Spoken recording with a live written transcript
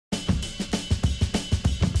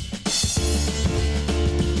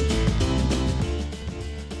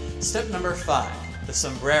Step number 5, the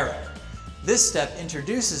sombrero. This step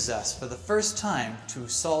introduces us for the first time to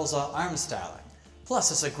salsa arm styling. Plus,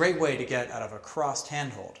 it's a great way to get out of a crossed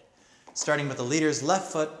handhold. Starting with the leader's left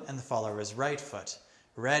foot and the follower's right foot.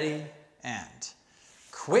 Ready, and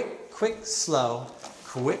quick, quick, slow,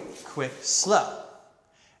 quick, quick, slow.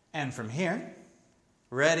 And from here,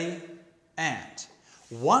 ready, and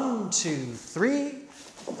 1, 2, 3,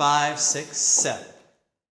 5, 6, 7.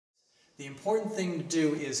 The important thing to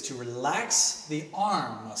do is to relax the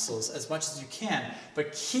arm muscles as much as you can,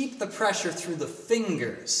 but keep the pressure through the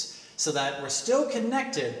fingers so that we're still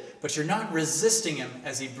connected, but you're not resisting him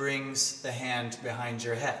as he brings the hand behind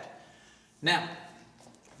your head. Now,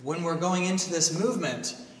 when we're going into this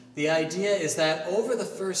movement, the idea is that over the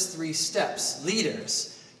first 3 steps,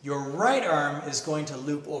 leaders, your right arm is going to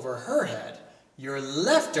loop over her head, your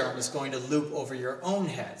left arm is going to loop over your own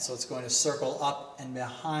head, so it's going to circle up and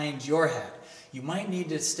behind your head. You might need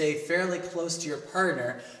to stay fairly close to your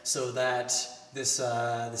partner so that this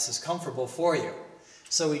is comfortable for you.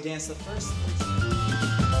 So we dance the first 3 steps.